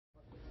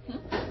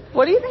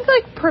What do you think,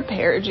 like,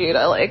 prepared you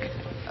to, like,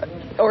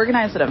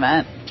 organize an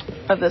event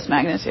of this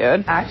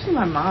magnitude? Actually,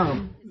 my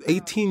mom.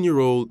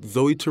 18-year-old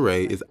Zoe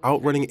Teray is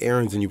out running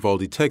errands in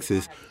Uvalde,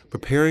 Texas,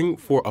 preparing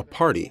for a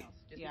party.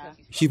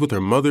 She's with her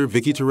mother,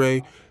 Vicky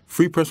Teray,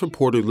 Free Press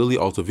reporter Lily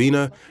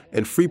Altavina,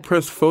 and Free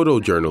Press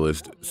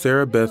photojournalist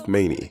Sarah Beth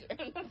Maney.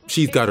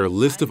 She's got her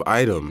list of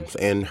items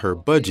and her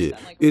budget.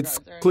 It's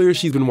clear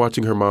she's been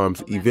watching her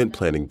mom's event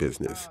planning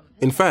business.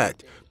 In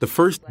fact, the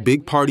first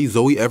big party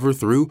Zoe ever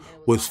threw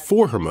was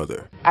for her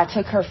mother. I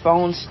took her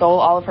phone, stole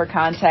all of her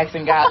contacts,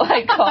 and got,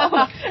 called.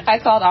 I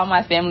called all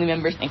my family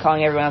members and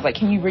calling everyone. I was like,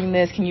 can you bring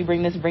this? Can you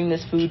bring this? Bring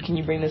this food? Can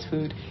you bring this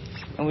food?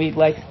 And we,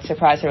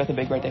 surprised her with a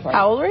big birthday party.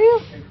 How old were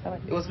you?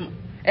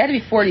 It had to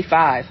be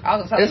 45. It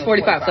was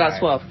 45, so I was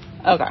 12.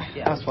 Okay.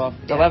 Yeah, I was 12.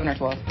 11 or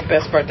 12.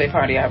 Best birthday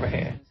party I ever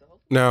had.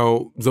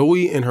 Now,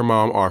 Zoe and her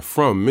mom are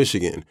from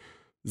Michigan.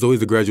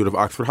 Zoe's a graduate of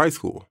Oxford High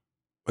School.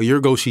 A year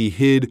ago, she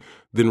hid,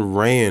 then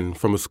ran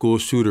from a school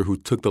shooter who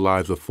took the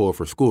lives of 4 of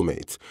her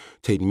schoolmates,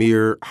 Tate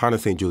Meir, Hannah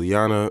St.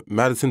 Juliana,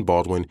 Madison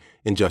Baldwin,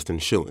 and Justin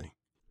Schilling.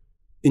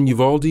 In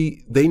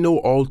Uvalde, they know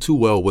all too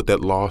well what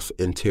that loss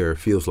and terror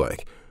feels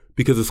like,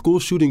 because the school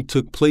shooting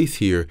took place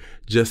here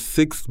just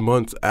 6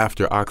 months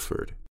after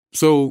Oxford.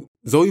 So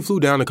Zoe flew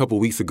down a couple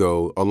weeks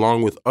ago,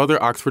 along with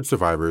other Oxford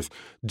survivors,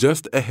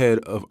 just ahead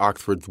of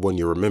Oxford's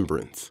one-year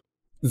remembrance.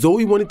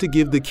 Zoe wanted to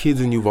give the kids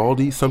in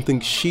Uvalde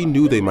something she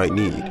knew they might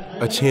need,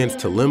 a chance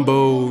to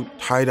limbo,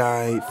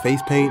 tie-dye,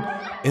 face paint,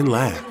 and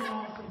laugh.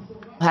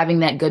 Having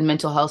that good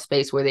mental health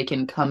space where they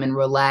can come and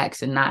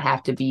relax and not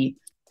have to be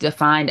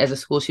defined as a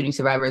school shooting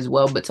survivor as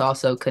well, but to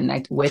also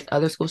connect with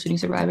other school shooting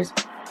survivors.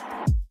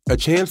 A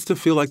chance to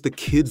feel like the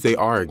kids they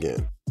are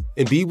again,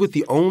 and be with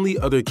the only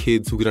other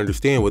kids who can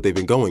understand what they've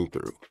been going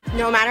through.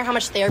 No matter how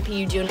much therapy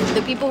you do,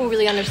 the people who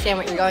really understand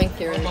what you're going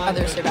through are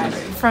other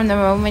survivors. From the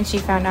moment she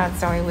found out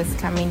Zoe was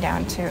coming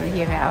down to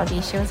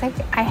Uvalde, she was like,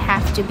 I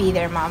have to be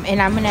there, Mom,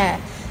 and I'm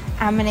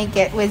gonna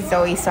get with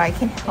Zoe so I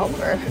can help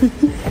her.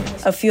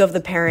 A few of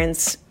the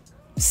parents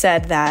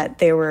said that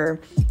they were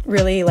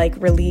really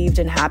relieved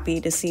and happy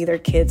to see their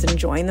kids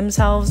enjoying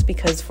themselves,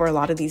 because for a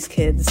lot of these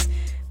kids,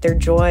 their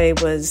joy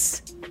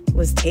was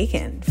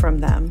taken from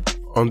them.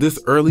 On this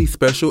early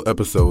special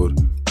episode,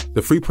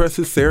 the Free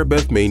Press's Sarah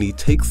Beth Maney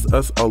takes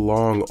us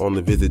along on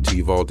the visit to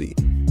Uvalde,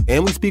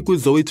 and we speak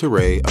with Zoe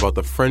Teray about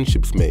the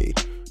friendships made,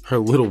 her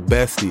little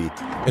bestie,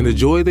 and the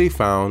joy they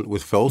found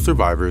with fellow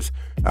survivors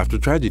after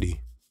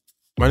tragedy.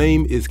 My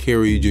name is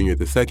Kerry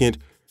Jr. II,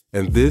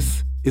 and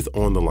this is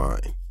On the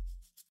Line.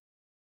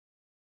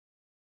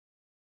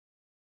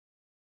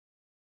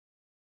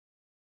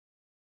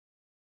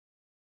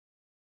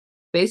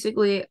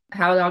 Basically,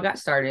 how it all got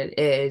started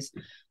is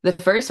the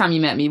first time you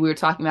met me, we were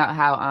talking about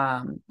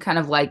how kind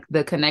of like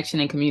the connection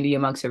and community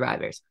among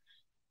survivors.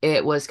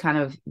 It was kind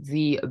of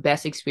the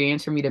best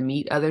experience for me to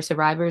meet other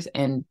survivors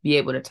and be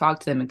able to talk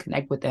to them and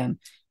connect with them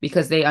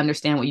because they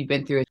understand what you've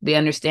been through. They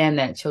understand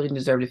that children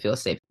deserve to feel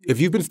safe.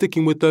 If you've been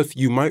sticking with us,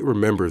 you might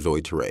remember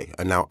Zoe Teray,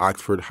 a now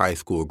Oxford High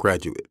School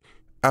graduate.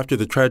 After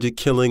the tragic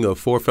killing of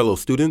 4 fellow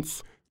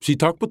students, she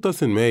talked with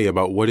us in May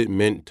about what it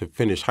meant to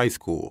finish high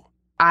school.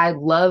 I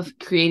love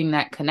creating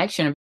that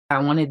connection. I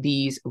wanted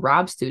these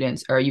Rob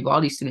students or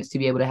Uvalde students to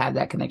be able to have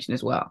that connection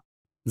as well.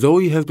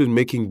 Zoe has been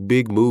making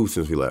big moves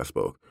since we last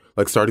spoke,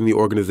 like starting the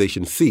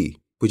organization SEE,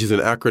 which is an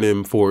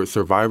acronym for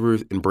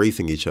Survivors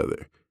Embracing Each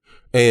Other.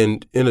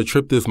 And in a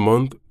trip this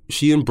month,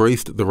 she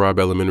embraced the Robb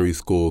Elementary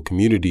School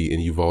community in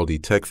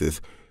Uvalde,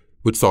 Texas,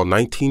 which saw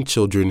 19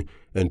 children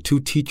and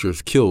 2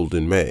 teachers killed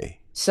in May.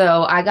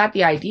 So I got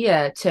the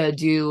idea to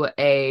do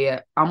a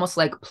almost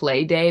like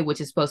play day,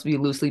 which is supposed to be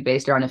loosely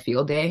based around a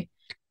field day.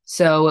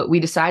 So we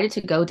decided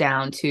to go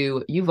down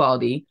to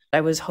Uvalde.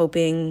 I was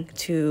hoping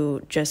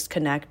to just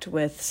connect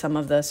with some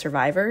of the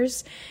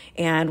survivors.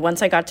 And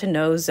once I got to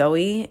know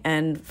Zoe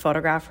and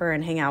photograph her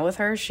and hang out with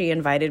her, she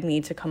invited me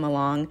to come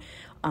along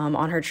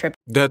on her trip.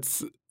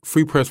 That's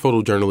Free Press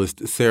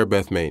photojournalist Sarah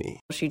Beth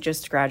Maney. She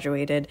just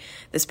graduated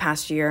this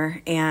past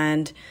year.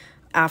 And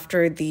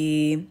after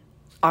the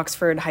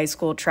Oxford High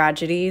School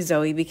tragedy,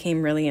 Zoe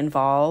became really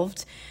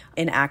involved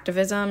in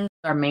activism.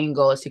 Our main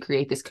goal is to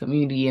create this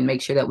community and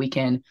make sure that we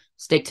can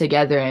stick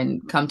together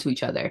and come to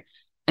each other.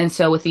 And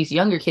so with these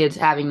younger kids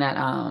having that,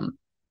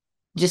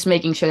 just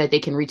making sure that they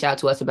can reach out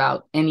to us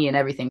about any and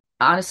everything.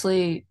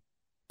 Honestly,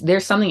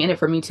 there's something in it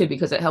for me too,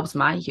 because it helps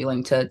my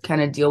healing to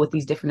kind of deal with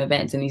these different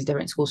events and these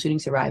different school shooting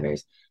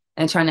survivors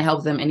and trying to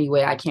help them any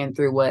way I can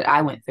through what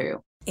I went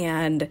through.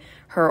 And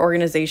her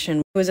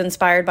organization was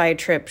inspired by a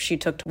trip she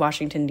took to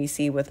Washington,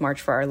 D.C. with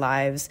March for Our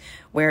Lives,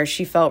 where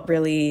she felt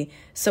really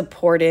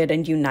supported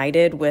and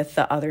united with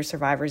the other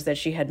survivors that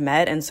she had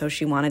met. And so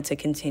she wanted to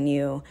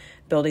continue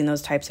building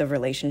those types of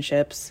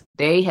relationships.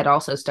 They had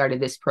also started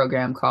this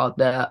program called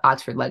the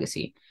Oxford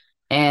Legacy.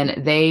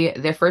 And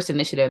their first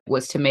initiative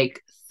was to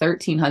make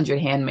 1,300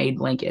 handmade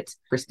blankets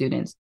for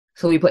students.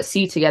 So we put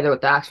SEE together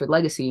with the Oxford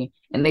Legacy,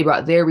 and they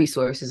brought their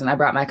resources, and I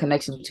brought my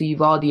connections to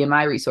Uvalde and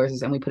my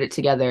resources, and we put it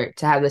together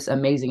to have this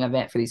amazing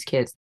event for these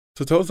kids.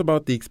 So tell us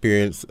about the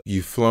experience.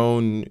 You've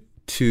flown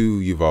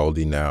to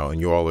Uvalde now, and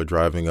you all are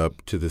driving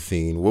up to the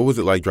scene. What was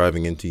it like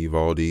driving into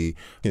Uvalde? Can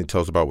you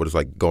tell us about what it's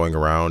like going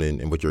around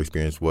and what your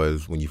experience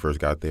was when you first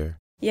got there?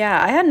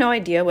 Yeah, I had no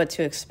idea what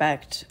to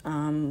expect.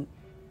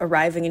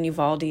 Arriving in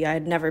Uvalde, I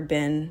had never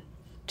been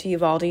to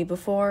Uvalde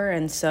before,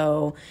 and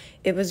so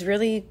it was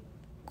really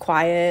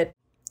quiet.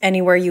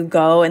 Anywhere you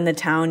go in the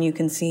town, you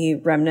can see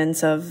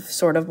remnants of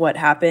sort of what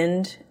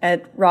happened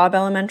at Robb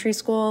Elementary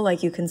School.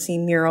 Like, you can see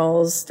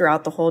murals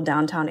throughout the whole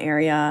downtown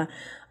area,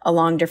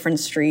 along different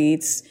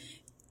streets.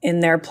 In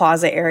their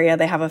plaza area,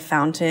 they have a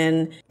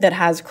fountain that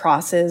has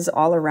crosses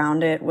all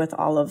around it with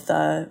all of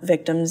the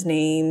victims'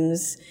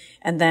 names.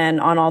 And then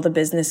on all the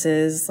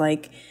businesses,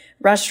 like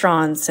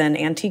restaurants and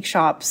antique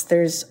shops,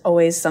 there's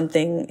always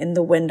something in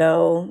the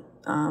window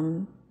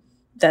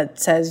that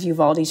says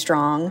Uvalde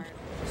Strong.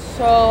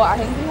 So I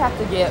think we have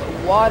to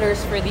get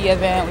waters for the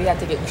event. We have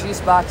to get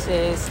juice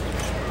boxes.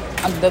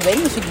 The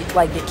baby should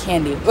get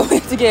candy. We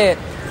have to get,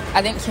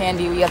 I think,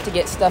 candy. We have to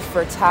get stuff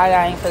for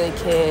tie-dyeing for the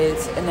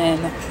kids. And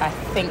then I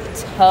think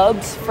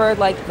tubs for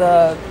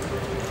the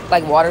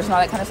waters and all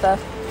that kind of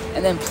stuff.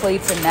 And then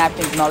plates and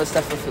napkins and all this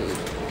stuff for food.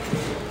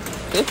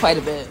 There's quite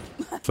a bit.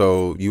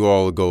 So you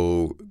all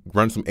go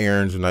run some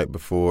errands the night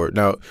before.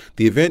 Now,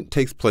 the event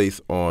takes place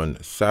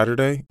on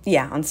Saturday?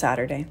 Yeah, on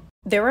Saturday.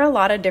 There were a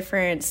lot of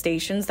different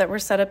stations that were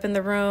set up in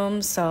the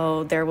room.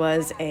 So there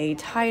was a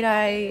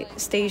tie-dye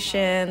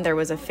station, there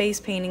was a face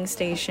painting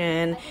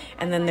station,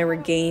 and then there were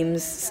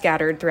games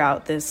scattered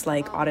throughout this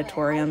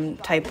auditorium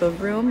type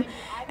of room.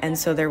 And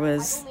so there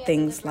was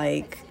things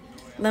like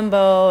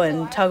limbo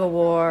and tug of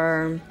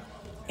war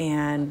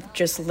and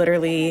just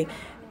literally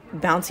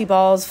bouncy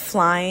balls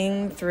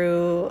flying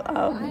through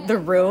the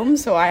room.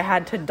 So I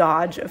had to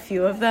dodge a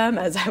few of them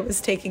as I was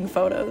taking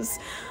photos.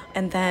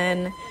 And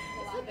then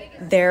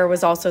there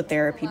was also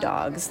therapy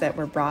dogs that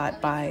were brought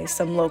by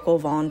some local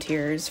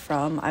volunteers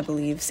from, I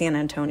believe, San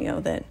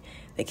Antonio that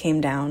came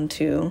down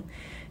to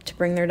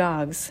bring their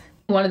dogs.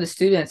 One of the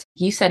students,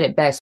 he said it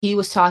best. He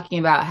was talking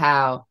about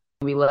how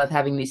we love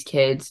having these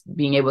kids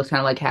being able to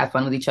kind of have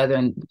fun with each other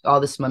and all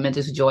this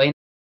momentous joy.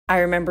 I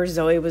remember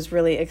Zoe was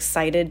really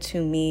excited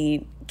to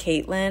meet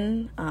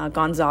Caitlin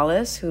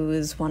Gonzalez, who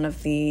is one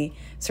of the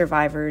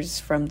survivors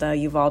from the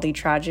Uvalde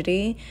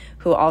tragedy,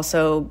 who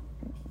also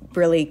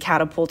really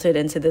catapulted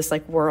into this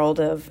world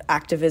of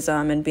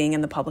activism and being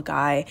in the public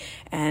eye.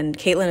 And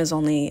Caitlin is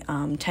only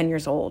 10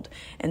 years old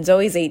and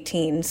Zoe's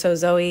 18. So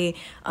Zoe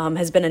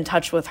has been in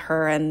touch with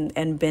her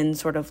and been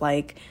sort of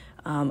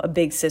a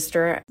big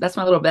sister. That's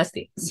my little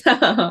bestie. So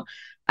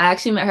I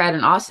actually met her at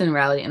an Austin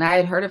rally, and I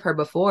had heard of her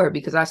before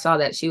because I saw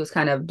that she was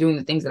kind of doing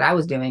the things that I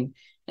was doing.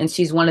 And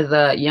she's one of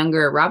the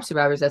younger Robb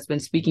survivors that's been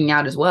speaking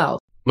out as well.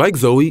 Like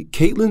Zoe,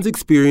 Caitlin's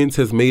experience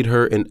has made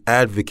her an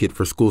advocate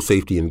for school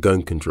safety and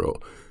gun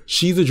control.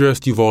 She's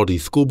addressed Uvalde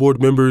school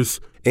board members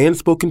and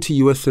spoken to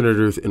U.S.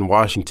 senators in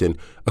Washington,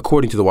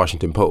 according to the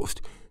Washington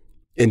Post.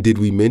 And did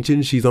we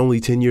mention she's only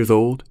 10 years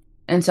old?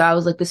 And so I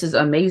was like, this is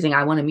amazing.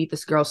 I want to meet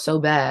this girl so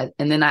bad.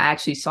 And then I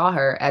actually saw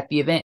her at the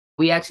event.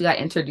 We actually got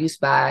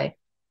introduced by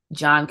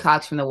John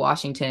Cox from the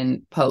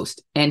Washington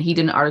Post, and he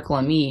did an article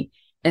on me.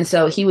 And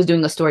so he was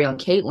doing a story on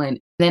Caitlin.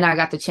 Then I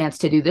got the chance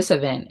to do this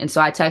event. And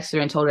so I texted her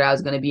and told her I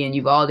was going to be in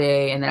Uvalde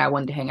and that I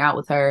wanted to hang out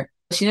with her.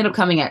 She ended up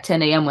coming at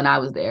 10 a.m. when I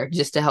was there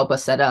just to help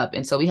us set up.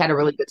 And so we had a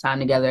really good time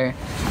together.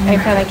 I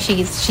feel like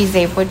she's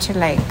able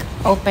to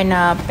open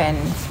up, and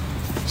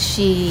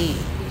she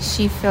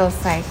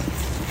feels like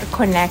a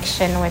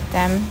connection with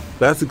them.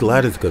 That's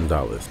Gladys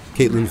Gonzalez,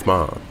 Caitlin's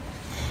mom.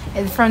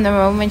 And from the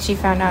moment she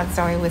found out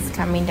Zoe was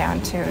coming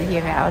down to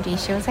Uvalde,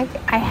 she was like,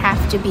 I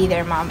have to be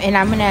there, Mom. And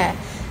I'm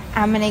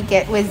gonna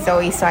get with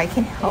Zoe so I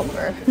can help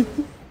her.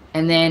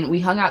 And then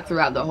we hung out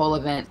throughout the whole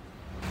event.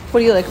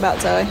 What do you like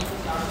about Zoe?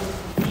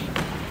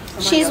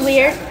 She's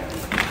weird.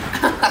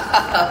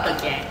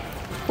 Okay.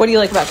 What do you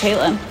like about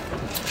Caitlin?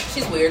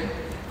 She's weird.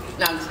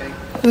 No, I'm just kidding.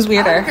 Who's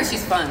weirder? Because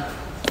she's fun.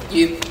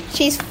 You.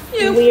 She's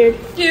weird.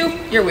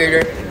 You're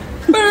weirder.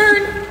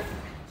 Burn.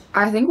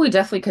 I think we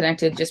definitely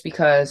connected just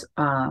because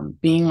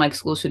being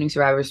school shooting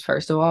survivors,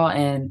 first of all,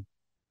 and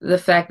the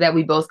fact that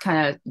we both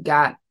kind of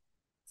got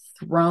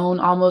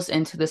thrown almost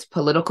into this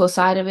political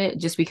side of it,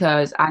 just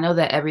because I know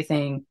that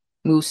everything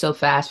moves so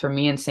fast for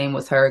me, and same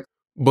with her.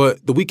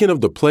 But the weekend of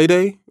the play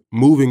day,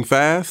 moving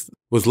fast,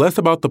 was less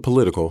about the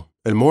political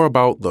and more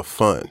about the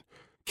fun.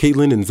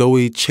 Caitlin and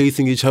Zoe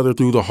chasing each other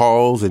through the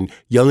halls and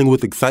yelling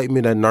with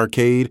excitement at an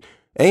arcade,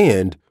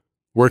 and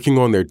working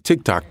on their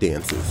TikTok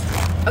dances.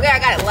 Okay, I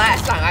got it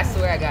last time. I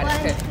swear I got it.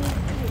 Okay.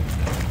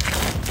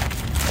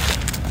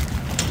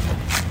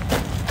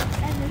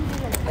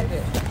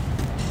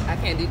 I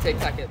can't do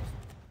TikTok.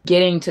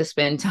 Getting to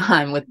spend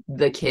time with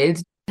the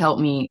kids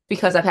helped me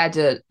because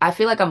I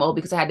feel like I'm old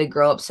because I had to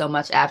grow up so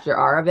much after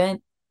our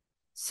event.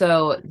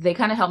 So they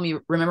kind of helped me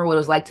remember what it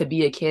was like to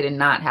be a kid and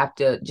not have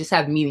to just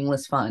have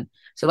meaningless fun.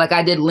 So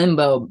I did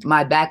limbo.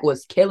 My back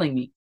was killing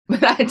me,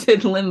 but I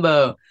did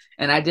limbo,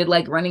 and I did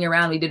running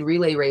around. We did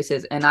relay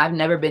races, and I've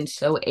never been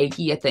so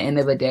achy at the end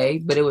of a day,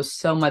 but it was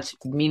so much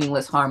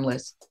meaningless,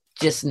 harmless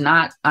just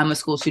not I'm a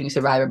school shooting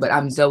survivor, but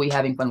I'm Zoe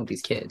having fun with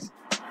these kids.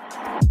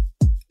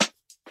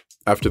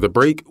 After the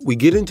break, we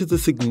get into the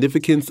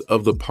significance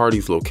of the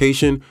party's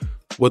location,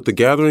 what the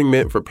gathering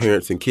meant for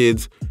parents and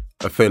kids,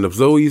 a fan of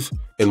Zoe's,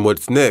 and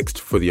what's next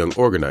for the young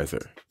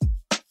organizer.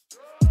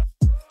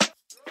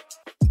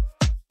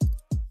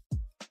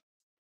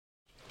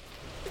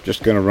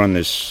 Just going to run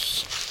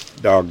this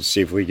dog to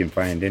see if we can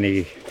find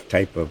any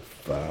type of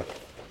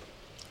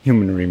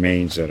human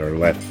remains that are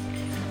left.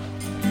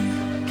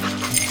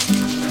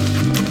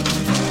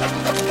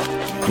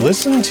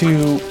 Listen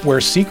to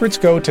Where Secrets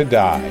Go to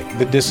Die,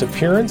 The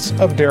Disappearance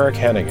of Derek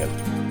Hennigan.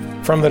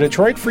 From the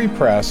Detroit Free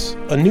Press,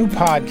 a new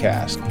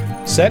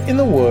podcast set in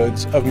the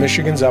woods of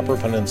Michigan's Upper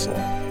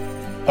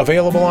Peninsula.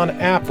 Available on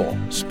Apple,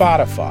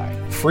 Spotify,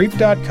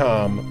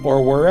 Freep.com,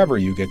 or wherever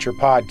you get your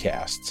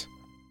podcasts.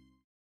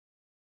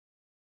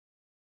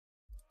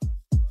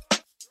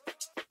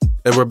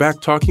 And we're back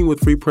talking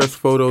with Free Press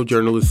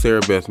photojournalist Sarah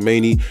Beth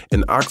Maney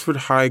and Oxford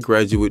High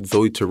graduate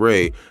Zoe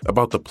Teray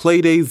about the play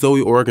day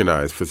Zoe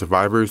organized for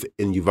survivors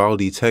in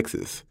Uvalde,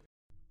 Texas.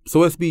 So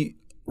SB,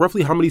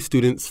 roughly how many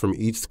students from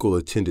each school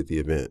attended the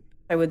event?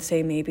 I would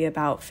say maybe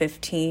about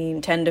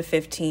 10 to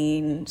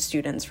 15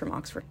 students from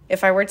Oxford.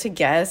 If I were to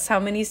guess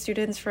how many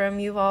students from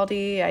Uvalde,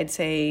 I'd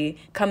say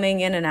coming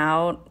in and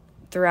out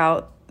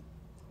throughout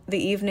the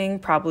evening,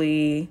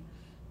 probably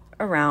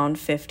around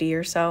 50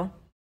 or so.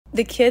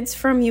 The kids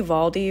from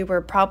Uvalde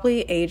were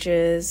probably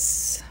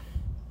ages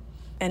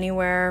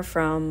anywhere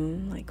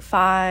from like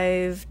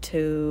 5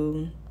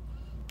 to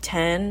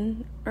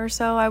 10 or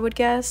so, I would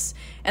guess.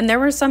 And there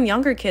were some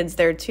younger kids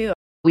there too.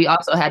 We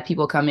also had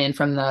people come in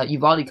from the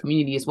Uvalde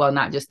community as well,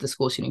 not just the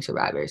school shooting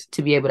survivors,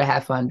 to be able to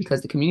have fun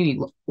because the community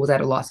was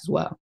at a loss as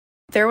well.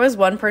 There was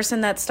one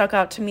person that stuck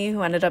out to me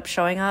who ended up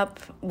showing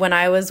up. When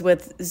I was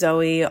with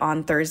Zoe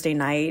on Thursday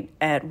night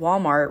at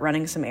Walmart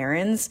running some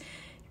errands,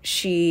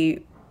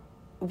 she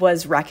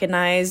was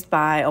recognized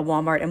by a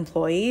Walmart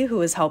employee who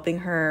was helping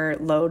her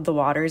load the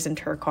waters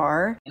into her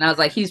car. And I was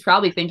like, he's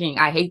probably thinking,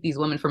 I hate these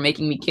women for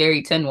making me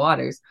carry 10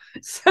 waters.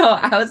 So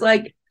I was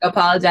like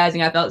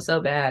apologizing. I felt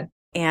so bad.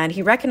 And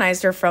he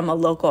recognized her from a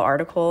local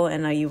article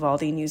in a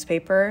Uvalde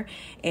newspaper.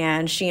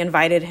 And she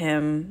invited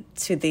him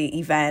to the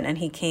event, and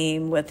he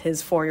came with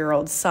his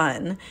 4-year-old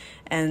son.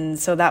 And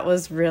so that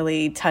was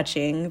really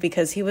touching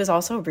because he was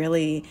also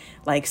really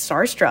like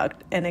starstruck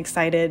and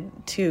excited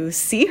to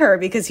see her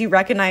because he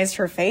recognized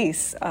her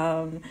face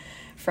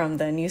from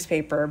the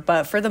newspaper.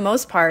 But for the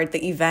most part,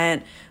 the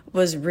event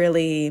was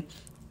really,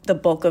 the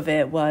bulk of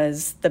it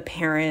was the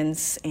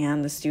parents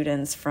and the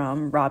students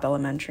from Robb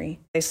Elementary.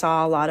 I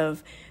saw a lot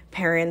of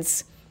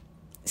parents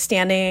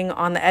standing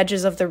on the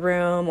edges of the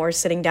room or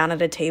sitting down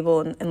at a table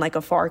in like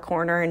a far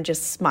corner and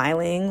just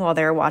smiling while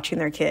they're watching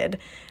their kid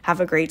have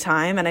a great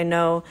time. And I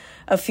know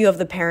a few of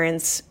the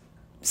parents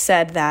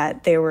said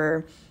that they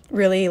were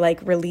really like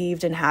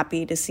relieved and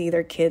happy to see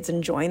their kids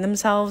enjoying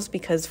themselves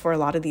because for a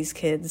lot of these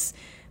kids,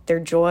 their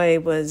joy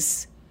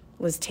was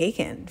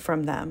taken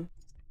from them.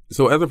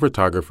 So as a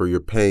photographer,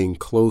 you're paying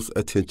close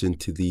attention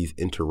to these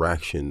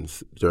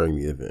interactions during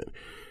the event.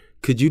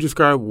 Could you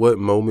describe what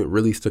moment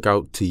really stuck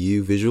out to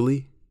you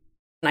visually?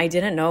 I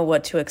didn't know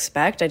what to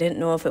expect. I didn't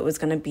know if it was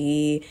going to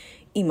be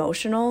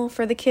emotional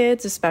for the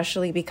kids,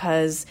 especially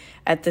because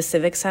at the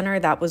Civic Center,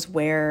 that was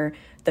where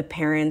the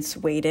parents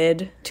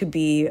waited to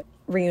be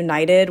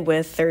reunited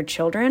with their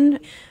children.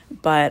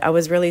 But I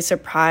was really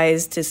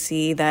surprised to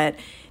see that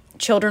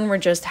children were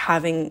just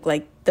having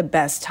like the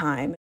best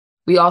time.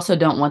 We also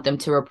don't want them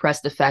to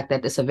repress the fact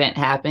that this event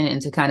happened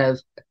and to kind of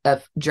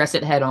address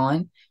it head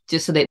on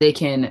just so that they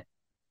can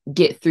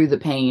get through the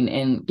pain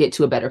and get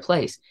to a better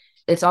place.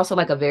 It's also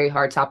like a very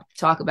hard topic to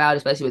talk about,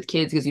 especially with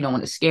kids, because you don't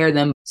want to scare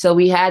them. So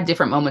we had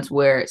different moments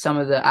where some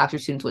of the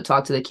Oxford students would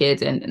talk to the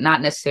kids and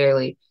not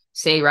necessarily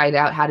say right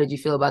out, how did you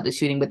feel about the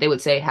shooting? But they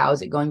would say, how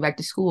is it going back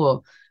to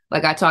school?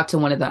 Like I talked to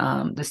one of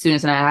the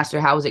students and I asked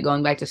her, how is it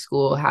going back to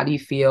school? How do you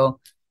feel?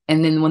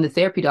 And then when the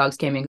therapy dogs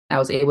came in, I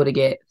was able to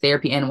get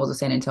Therapy Animals of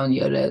San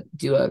Antonio to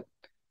do a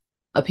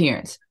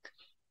appearance.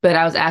 But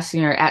I was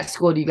asking her, at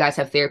school, do you guys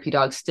have therapy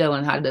dogs still?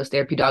 And how do those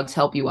therapy dogs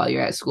help you while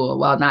you're at school,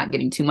 while not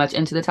getting too much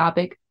into the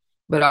topic,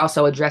 but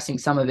also addressing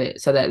some of it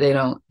so that they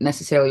don't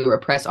necessarily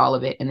repress all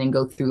of it and then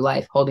go through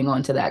life holding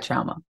on to that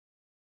trauma.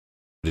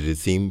 Did it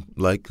seem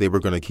like they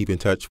were going to keep in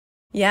touch?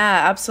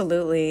 Yeah,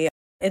 absolutely.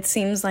 It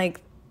seems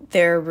like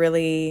they're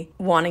really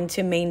wanting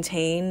to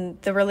maintain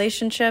the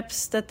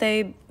relationships that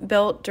they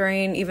built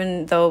during,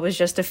 even though it was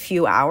just a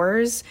few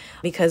hours,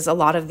 because a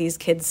lot of these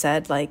kids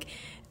said, like,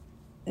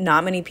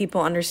 not many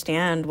people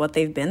understand what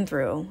they've been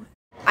through.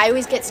 I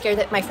always get scared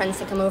that my friends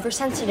think I'm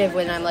oversensitive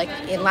when I'm like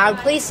in loud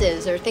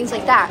places or things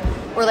like that.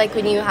 Or like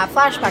when you have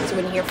flashbacks or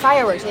when you hear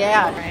fireworks.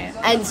 Yeah. Right.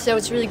 And so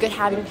it's really good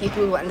having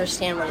people who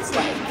understand what it's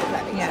like, if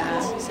that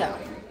makes sense. So.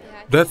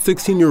 That's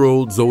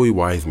 16-year-old Zoe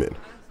Wiseman,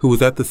 who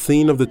was at the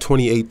scene of the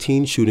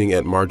 2018 shooting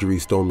at Marjorie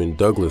Stoneman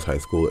Douglas High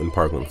School in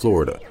Parkland,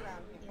 Florida.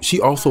 She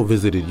also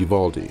visited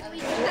Uvalde.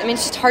 I mean,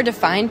 it's just hard to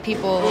find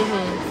people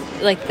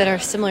like that are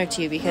similar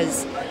to you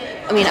because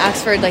I mean,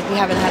 Oxford, like, we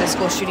haven't had a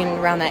school shooting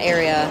around that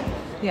area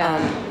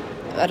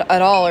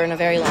at all or in a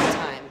very long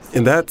time.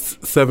 And that's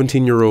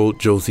 17-year-old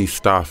Josie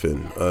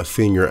Stoffen, a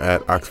senior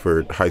at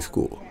Oxford High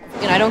School.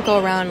 You know, I don't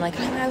go around like,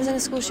 I was in a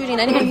school shooting.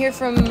 Anyone here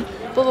from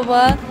blah, blah,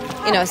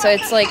 blah? You know, so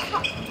it's like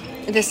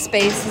this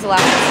space has allowed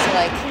us to,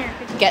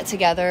 like, get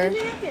together.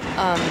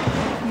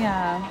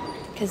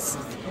 Because,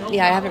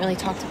 I haven't really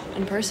talked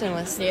in person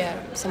with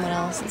someone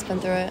else that's been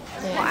through it.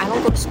 Well, I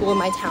don't go to school in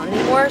my town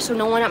anymore, so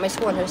no one at my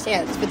school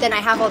understands. But then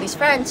I have all these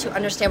friends who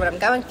understand what I'm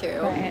going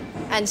through. Right.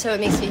 And so it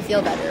makes me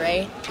feel better,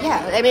 right?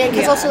 Yeah. I mean,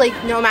 it's also like,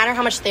 no matter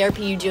how much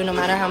therapy you do, no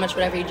matter how much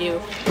whatever you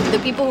do, the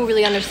people who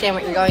really understand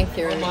what you're going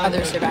through are the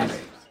other survivors.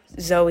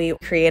 Zoe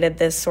created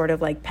this sort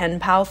of like pen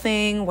pal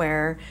thing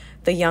where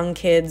the young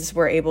kids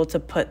were able to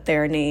put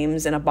their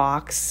names in a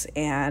box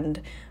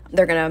and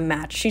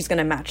she's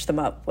gonna match them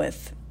up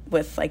with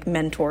like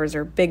mentors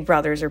or big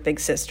brothers or big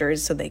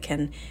sisters so they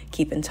can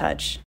keep in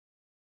touch.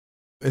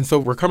 And so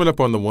we're coming up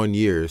on the 1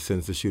 year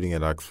since the shooting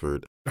at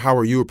Oxford. How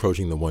are you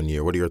approaching the 1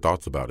 year? What are your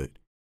thoughts about it?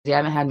 I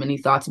haven't had many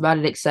thoughts about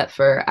it, except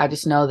for I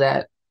just know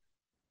that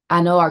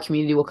I know our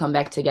community will come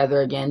back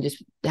together again,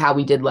 just how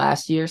we did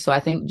last year. So I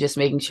think just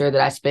making sure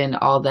that I spend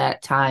all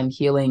that time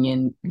healing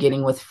and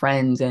getting with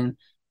friends and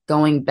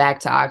going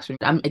back to Oxford.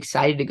 I'm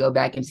excited to go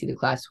back and see the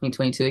class of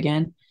 2022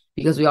 again,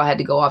 because we all had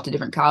to go off to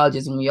different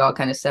colleges and we all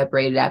kind of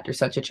separated after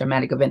such a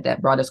traumatic event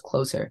that brought us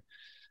closer.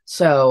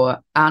 So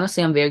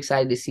honestly, I'm very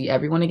excited to see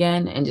everyone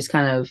again and just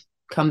kind of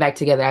come back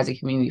together as a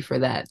community for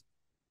that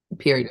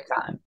period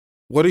of time.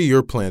 What are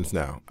your plans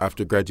now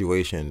after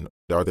graduation?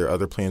 Are there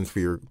other plans for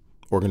your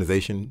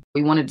organization?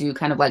 We want to do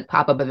kind of like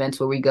pop-up events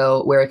where we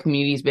go where a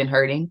community's been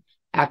hurting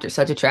after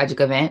such a tragic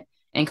event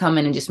and come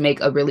in and just make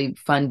a really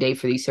fun day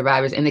for these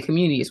survivors and the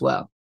community as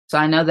well. So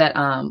I know that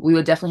we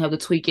would definitely have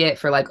to tweak it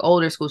for like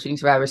older school shooting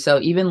survivors. So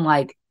even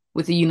like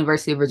with the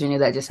University of Virginia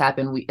that just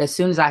happened, as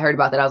soon as I heard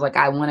about that, I was like,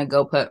 I want to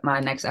go put my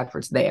next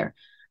efforts there.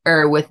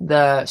 Or with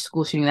the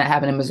school shooting that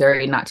happened in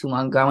Missouri not too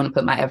long ago, I want to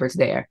put my efforts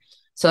there.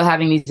 So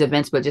having these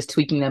events, but just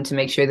tweaking them to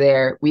make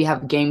sure we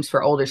have games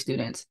for older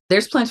students.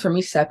 There's plans for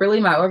me separately.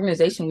 My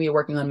organization, we are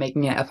working on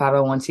making it a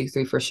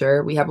 501c3 for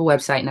sure. We have a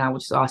website now,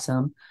 which is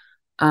awesome.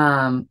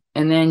 And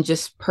then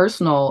just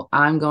personal,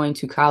 I'm going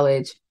to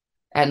college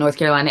at North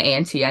Carolina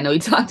A&T. I know we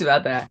talked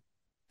about that.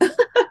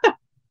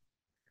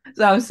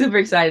 So I'm super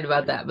excited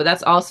about that. But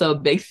that's also a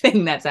big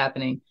thing that's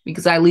happening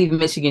because I leave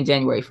Michigan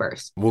January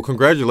 1st. Well,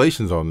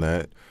 congratulations on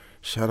that.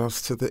 Shout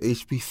outs to the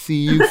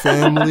HBCU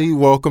family.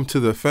 Welcome to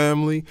the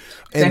family.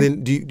 And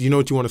then do you know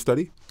what you want to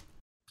study?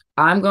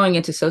 I'm going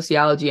into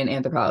sociology and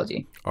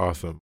anthropology.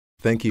 Awesome.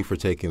 Thank you for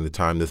taking the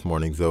time this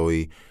morning,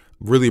 Zoe.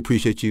 Really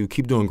appreciate you.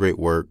 Keep doing great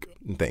work.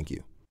 And thank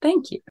you.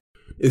 Thank you.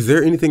 Is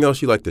there anything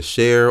else you'd like to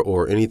share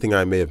or anything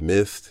I may have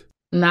missed?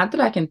 Not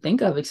that I can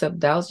think of, except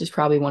that was just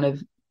probably one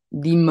of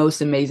the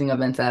most amazing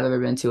events I've ever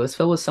been to. It's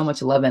filled with so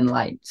much love and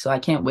light. So I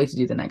can't wait to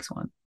do the next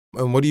one.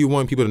 And what do you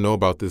want people to know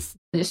about this?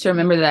 Just to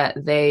remember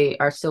that they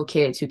are still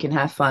kids who can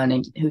have fun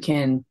and who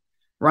can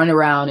run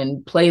around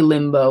and play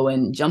limbo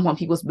and jump on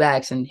people's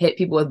backs and hit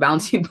people with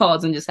bouncy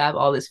balls and just have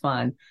all this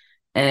fun.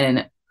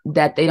 And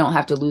that they don't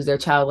have to lose their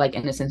childlike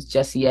innocence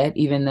just yet,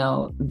 even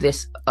though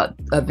this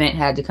event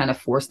had to kind of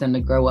force them to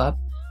grow up.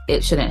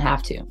 It shouldn't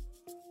have to.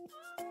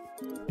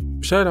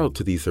 Shout out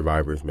to these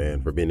survivors,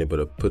 man, for being able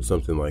to put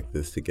something like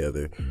this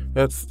together.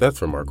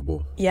 That's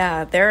remarkable.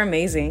 Yeah, they're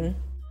amazing.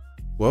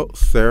 Well,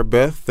 Sarah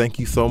Beth, thank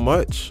you so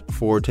much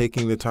for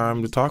taking the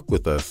time to talk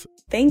with us.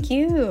 Thank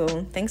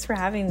you. Thanks for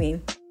having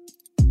me.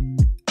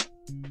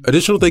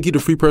 Additional thank you to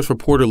Free Press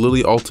reporter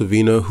Lily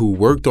Altavina, who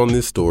worked on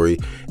this story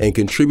and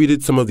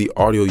contributed some of the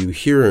audio you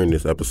hear in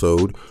this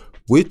episode,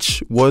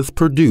 which was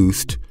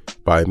produced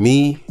by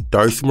me,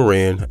 Darcy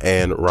Moran,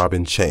 and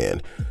Robin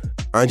Chan.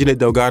 I'm Jeanette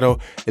Delgado,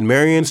 and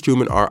Marianne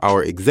Struman are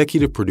our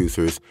executive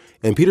producers,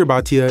 and Peter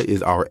Bhatia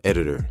is our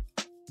editor.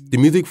 The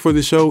music for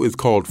the show is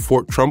called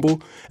Fort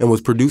Trumbull and was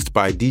produced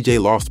by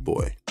DJ Lost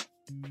Boy.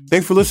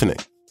 Thanks for listening.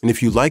 And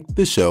if you like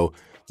the show,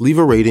 leave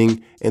a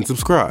rating and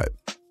subscribe.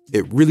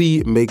 It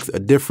really makes a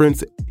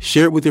difference.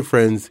 Share it with your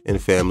friends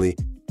and family.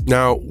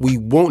 Now, we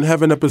won't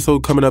have an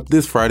episode coming up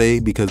this Friday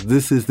because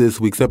this is this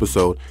week's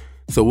episode.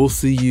 So we'll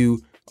see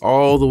you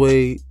all the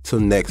way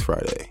till next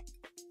Friday.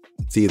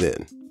 See you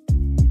then.